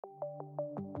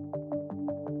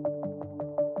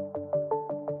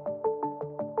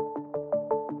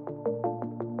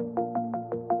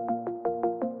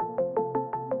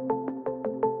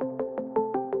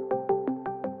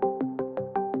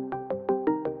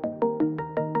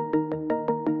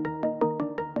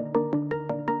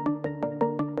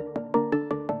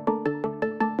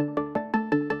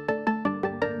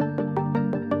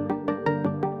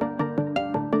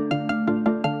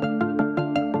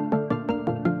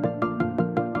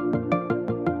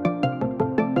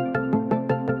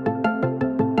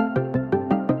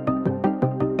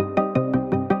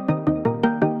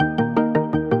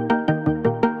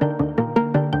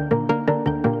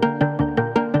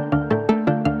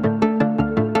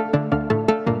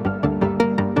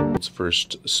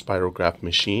First spirograph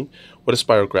machine. What a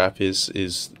spirograph is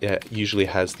it usually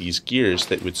has these gears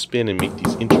that would spin and make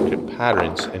these intricate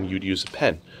patterns, and you'd use a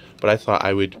pen. But I thought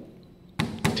I would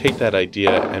take that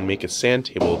idea and make a sand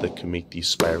table that could make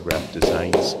these spirograph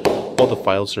designs. All the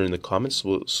files are in the comments,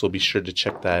 so be sure to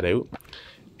check that out,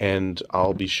 and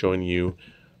I'll be showing you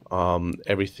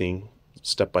everything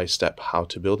step by step how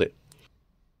to build it.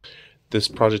 This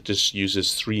project just uses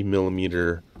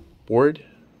 3mm board,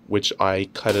 which I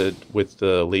cut it with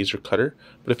the laser cutter.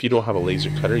 But if you don't have a laser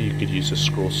cutter, you could use a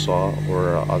scroll saw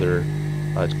or other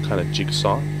kind of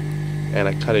jigsaw. And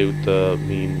I cut out the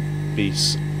main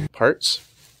base parts,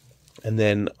 and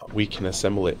then we can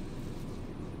assemble it.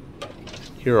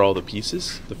 Here are all the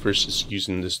pieces. The first is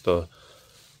using the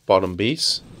bottom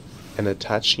base and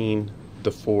attaching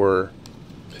the 4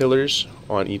 pillars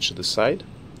on each of the side.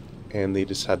 And they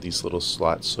just have these little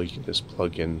slots, so you can just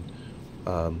plug in.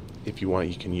 If you want,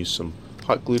 you can use some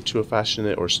hot glue to fasten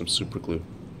it or some super glue.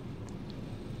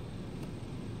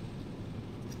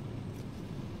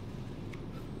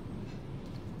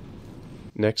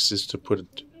 Next is to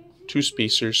put 2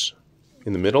 spacers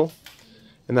in the middle,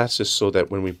 and that's just so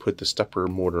that when we put the stepper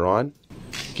motor on,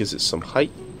 it gives it some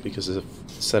height, because the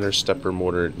center stepper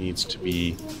motor needs to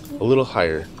be a little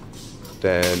higher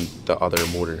than the other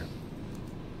motor.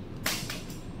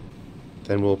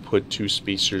 Then we'll put 2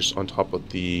 spacers on top of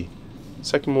the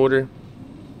second motor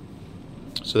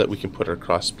so that we can put our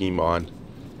cross beam on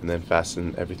and then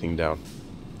fasten everything down.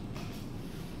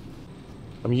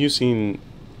 I'm using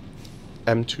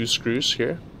M2 screws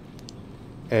here,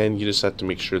 and you just have to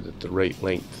make sure that the right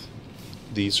length.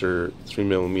 These are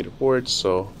 3mm boards,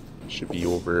 so it should be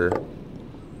over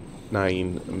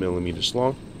 9mm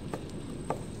long.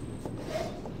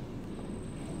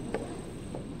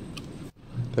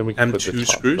 Then we can put the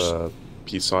top screws.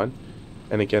 Piece on,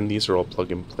 and again, these are all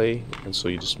plug and play, and so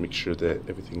you just make sure that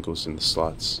everything goes in the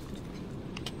slots.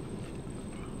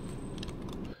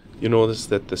 You notice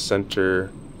that the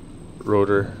center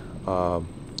rotor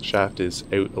shaft is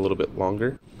out a little bit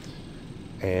longer,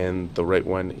 and the right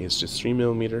one is just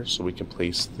 3mm, so we can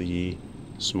place the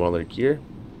smaller gear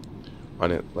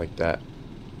on it like that.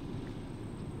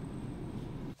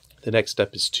 The next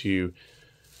step is to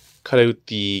cut out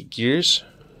the gears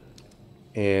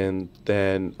and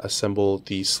then assemble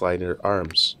the slider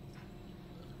arms.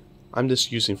 I'm just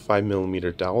using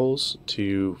 5mm dowels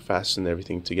to fasten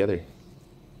everything together.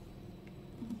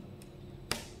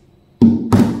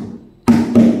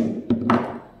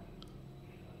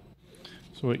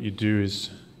 So what you do is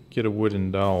get a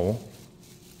wooden dowel,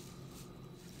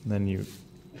 and then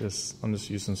I'm just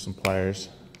using some pliers,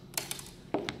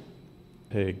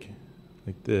 peg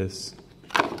like this.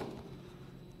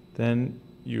 Then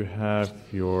you have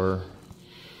your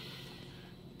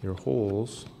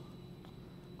holes,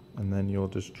 and then you'll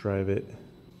just drive it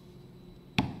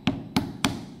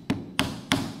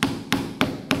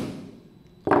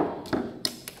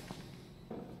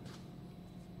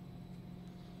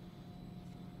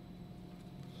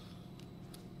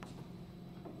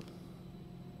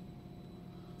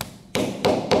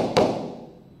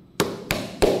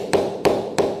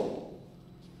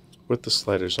with the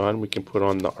sliders on. We can put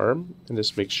on the arm and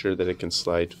just make sure that it can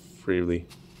slide freely.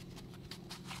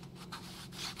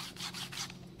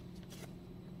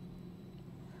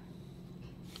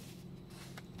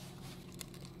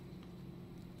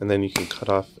 And then you can cut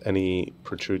off any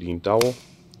protruding dowel.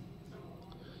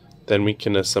 Then we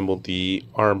can assemble the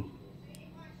arm.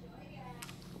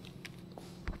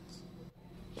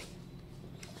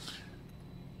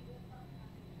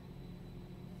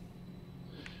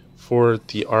 For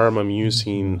the arm, I'm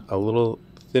using a little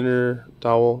thinner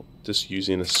dowel, just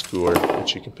using a skewer,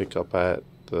 which you can pick up at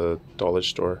the dollar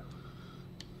store.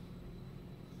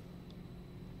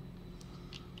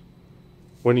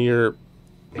 When you're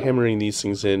hammering these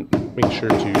things in, make sure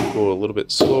to go a little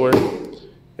bit slower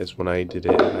as when I did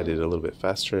it a little bit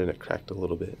faster and it cracked a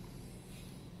little bit.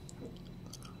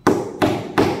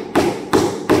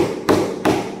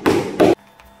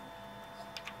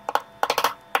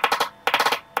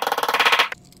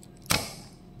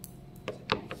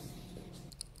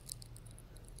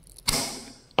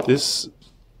 This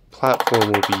platform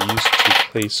will be used to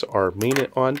place our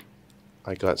magnet on.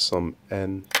 I got some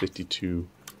N52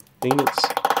 magnets,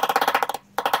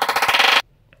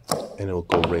 and it will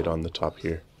go right on the top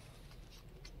here.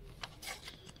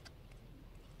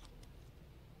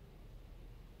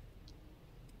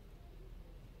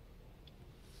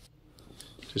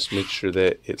 Just make sure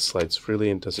that it slides freely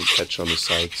and doesn't catch on the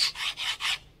sides.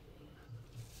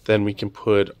 Then we can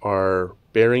put our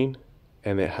bearing,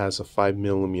 and it has a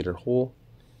 5mm hole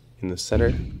in the center,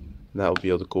 and that will be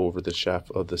able to go over the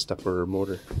shaft of the stepper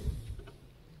motor.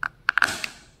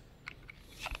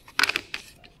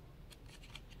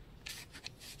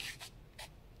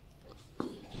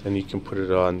 Then you can put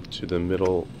it on to the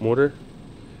middle motor,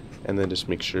 and then just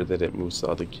make sure that it moves the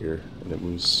other gear and it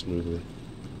moves smoothly.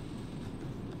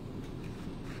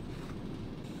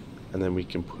 And then we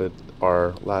can put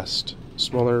our last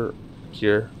smaller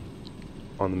gear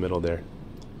on the middle there.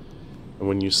 And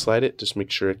when you slide it, just make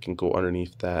sure it can go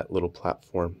underneath that little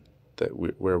platform that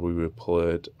where we would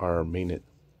put our magnet.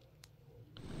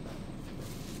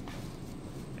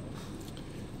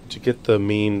 To get the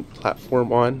main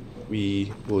platform on,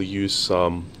 we will use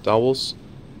some dowels,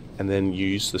 and then you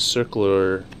use the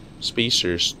circular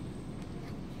spacers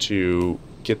to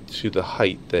get to the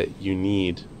height that you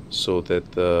need so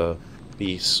that the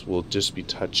base will just be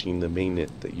touching the magnet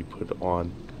that you put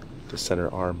on the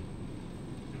center arm.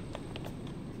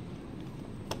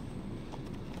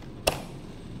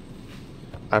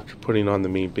 After putting on the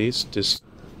main base, just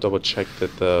double check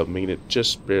that the magnet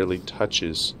just barely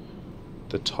touches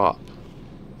the top,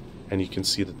 and you can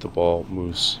see that the ball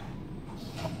moves.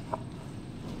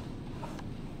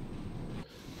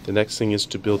 The next thing is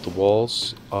to build the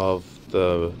walls of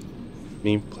the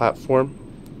main platform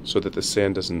so that the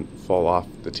sand doesn't fall off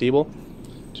the table.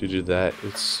 To do that,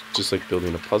 it's just like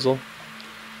building a puzzle.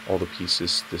 All the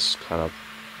pieces just kind of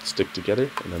stick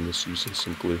together, and I'm just using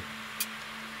some glue.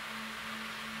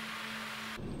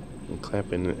 And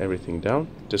clamping everything down,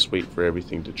 just wait for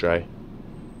everything to dry.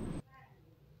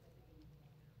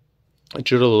 I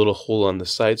drilled a little hole on the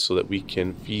side so that we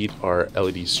can feed our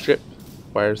LED strip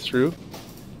wire through,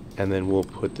 and then we'll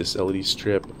put this LED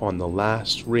strip on the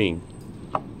last ring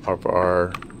of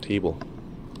our table.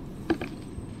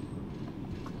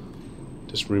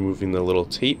 Just removing the little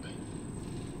tape,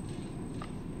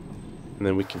 and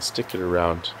then we can stick it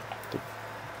around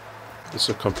the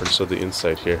circumference of the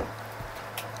inside here.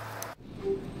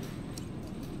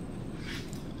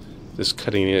 Just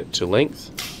cutting it to length,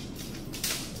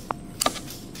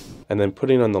 and then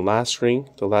putting on the last ring.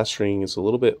 The last ring is a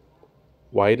little bit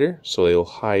wider, so it'll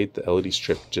hide the LED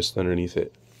strip just underneath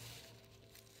it.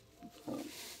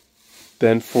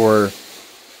 Then to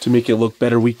make it look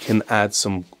better, we can add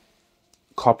some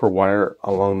copper wire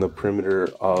along the perimeter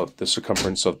of the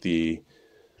circumference of the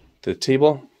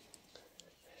table.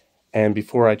 And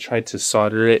before I tried to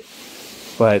solder it,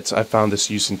 but I found this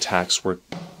using tacks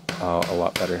worked a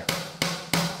lot better.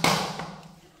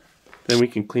 Then we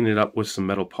can clean it up with some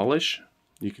metal polish.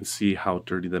 You can see how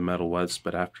dirty the metal was,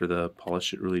 but after the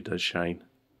polish it really does shine.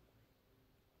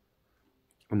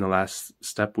 And the last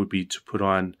step would be to put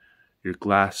on your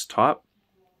glass top.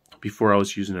 Before I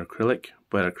was using acrylic,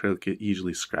 but acrylic it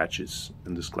easily scratches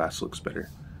and this glass looks better.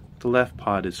 The left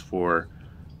pod is for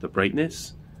the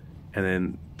brightness, and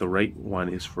then the right one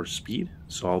is for speed.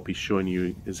 So I'll be showing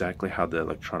you exactly how the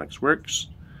electronics works.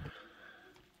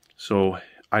 So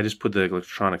I just put the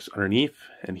electronics underneath,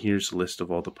 and here's a list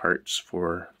of all the parts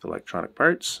for the electronic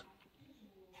parts.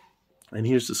 And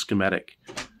here's the schematic.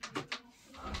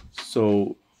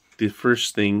 So the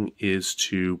first thing is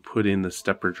to put in the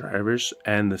stepper drivers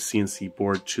and the CNC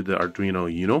board to the Arduino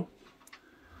Uno.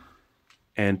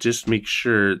 And just make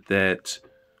sure that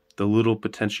the little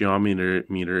potentiometer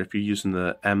meter, if you're using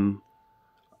the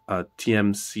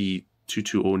TMC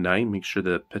 2209, make sure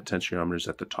the potentiometer is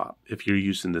at the top. If you're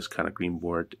using this kind of green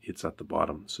board, it's at the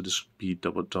bottom. So just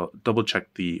double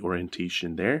check the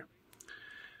orientation there.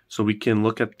 So we can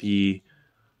look at the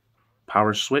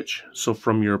power switch. So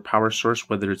from your power source,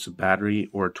 whether it's a battery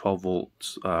or a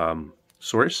 12-volt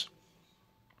source,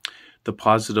 the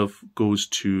positive goes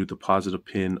to the positive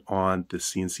pin on the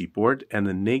CNC board, and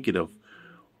the negative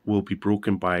will be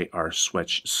broken by our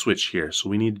switch here. So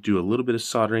we need to do a little bit of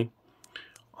soldering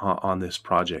on this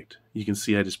project. You can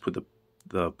see I just put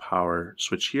the power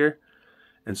switch here,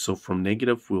 and so from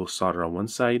negative we'll solder on one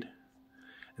side,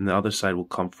 and the other side will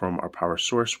come from our power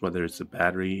source, whether it's a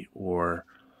battery or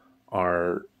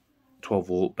our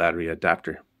 12-volt battery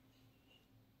adapter.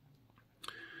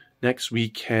 Next, we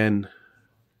can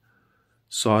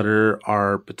solder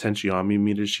our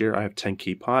potentiometers here. I have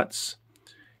 10K pots,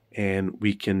 and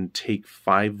we can take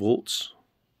 5 volts,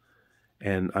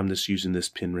 and I'm just using this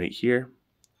pin right here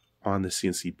on the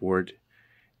CNC board,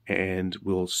 and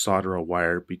we'll solder a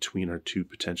wire between our 2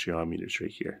 potentiometers right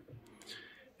here.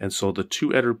 And so the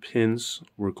 2 other pins,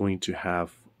 we're going to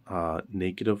have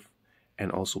negative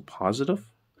and also positive.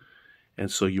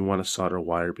 And so you want to solder a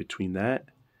wire between that.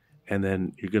 And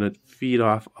then you're going to feed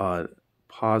off a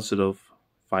positive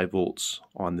 5 volts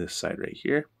on this side right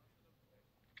here.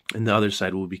 And the other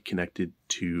side will be connected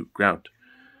to ground.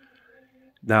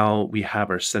 Now we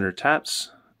have our center taps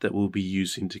that we'll be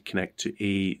using to connect to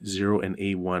A0 and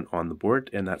A1 on the board.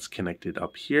 And that's connected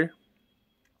up here.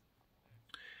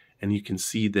 And you can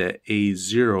see that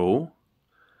A0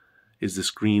 is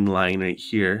this green line right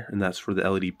here, and that's for the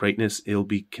LED brightness. It'll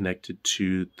be connected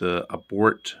to the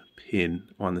abort pin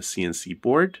on the CNC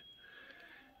board.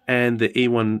 And the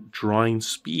A1 drawing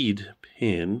speed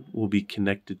pin will be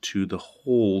connected to the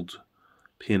hold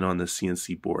pin on the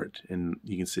CNC board. And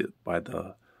you can see it by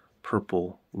the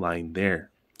purple line there.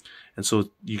 And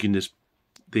so you can just,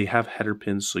 they have header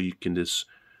pins, so you can just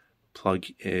plug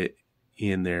it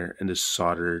in there and just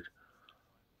solder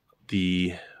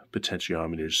the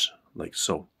potentiometers like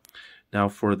so. Now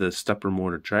for the stepper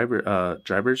motor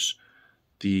drivers,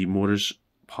 the motors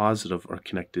positive are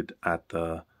connected at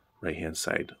the right hand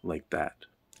side like that.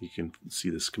 You can see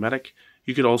the schematic.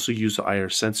 You could also use the IR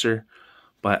sensor,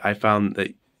 but I found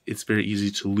that it's very easy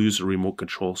to lose a remote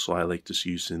control, so I like just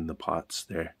using the pots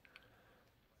there.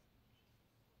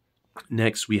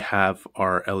 Next, we have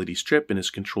our LED strip, and it's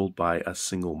controlled by a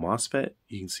single MOSFET.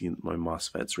 You can see my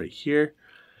MOSFETs right here.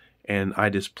 And I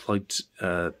just plugged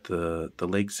the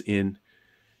legs in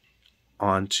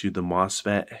onto the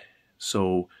MOSFET.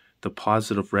 So the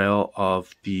positive rail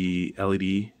of the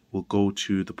LED will go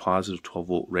to the positive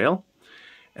 12-volt rail.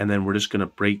 And then we're just going to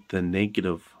break the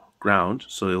negative ground.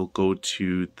 So it'll go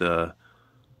to the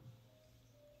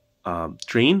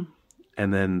drain.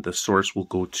 And then the source will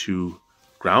go to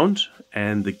ground.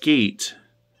 And the gate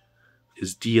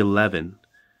is D11.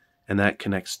 And that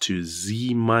connects to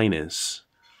Z-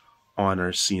 on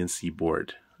our CNC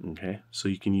board. Okay, so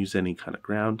you can use any kind of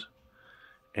ground,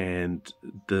 and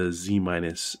the Z-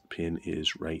 pin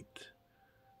is right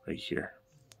here.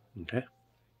 Okay,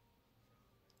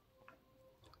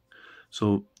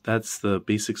 so that's the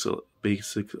basics of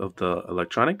the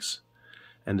electronics,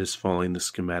 and just following the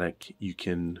schematic, you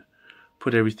can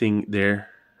put everything there,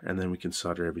 and then we can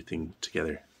solder everything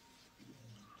together.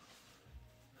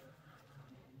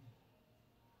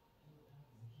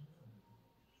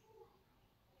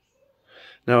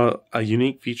 Now, a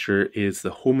unique feature is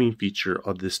the homing feature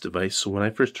of this device. So when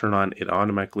I first turn on, it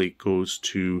automatically goes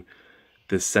to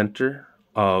the center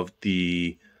of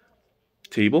the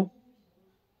table,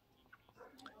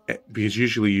 because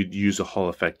usually you'd use a Hall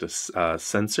effect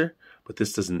sensor, but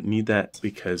this doesn't need that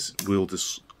because we'll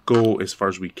just go as far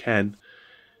as we can,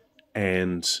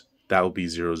 and that will be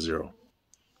 0, 0.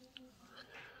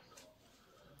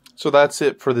 So that's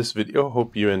it for this video.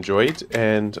 Hope you enjoyed,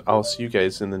 and I'll see you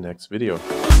guys in the next video.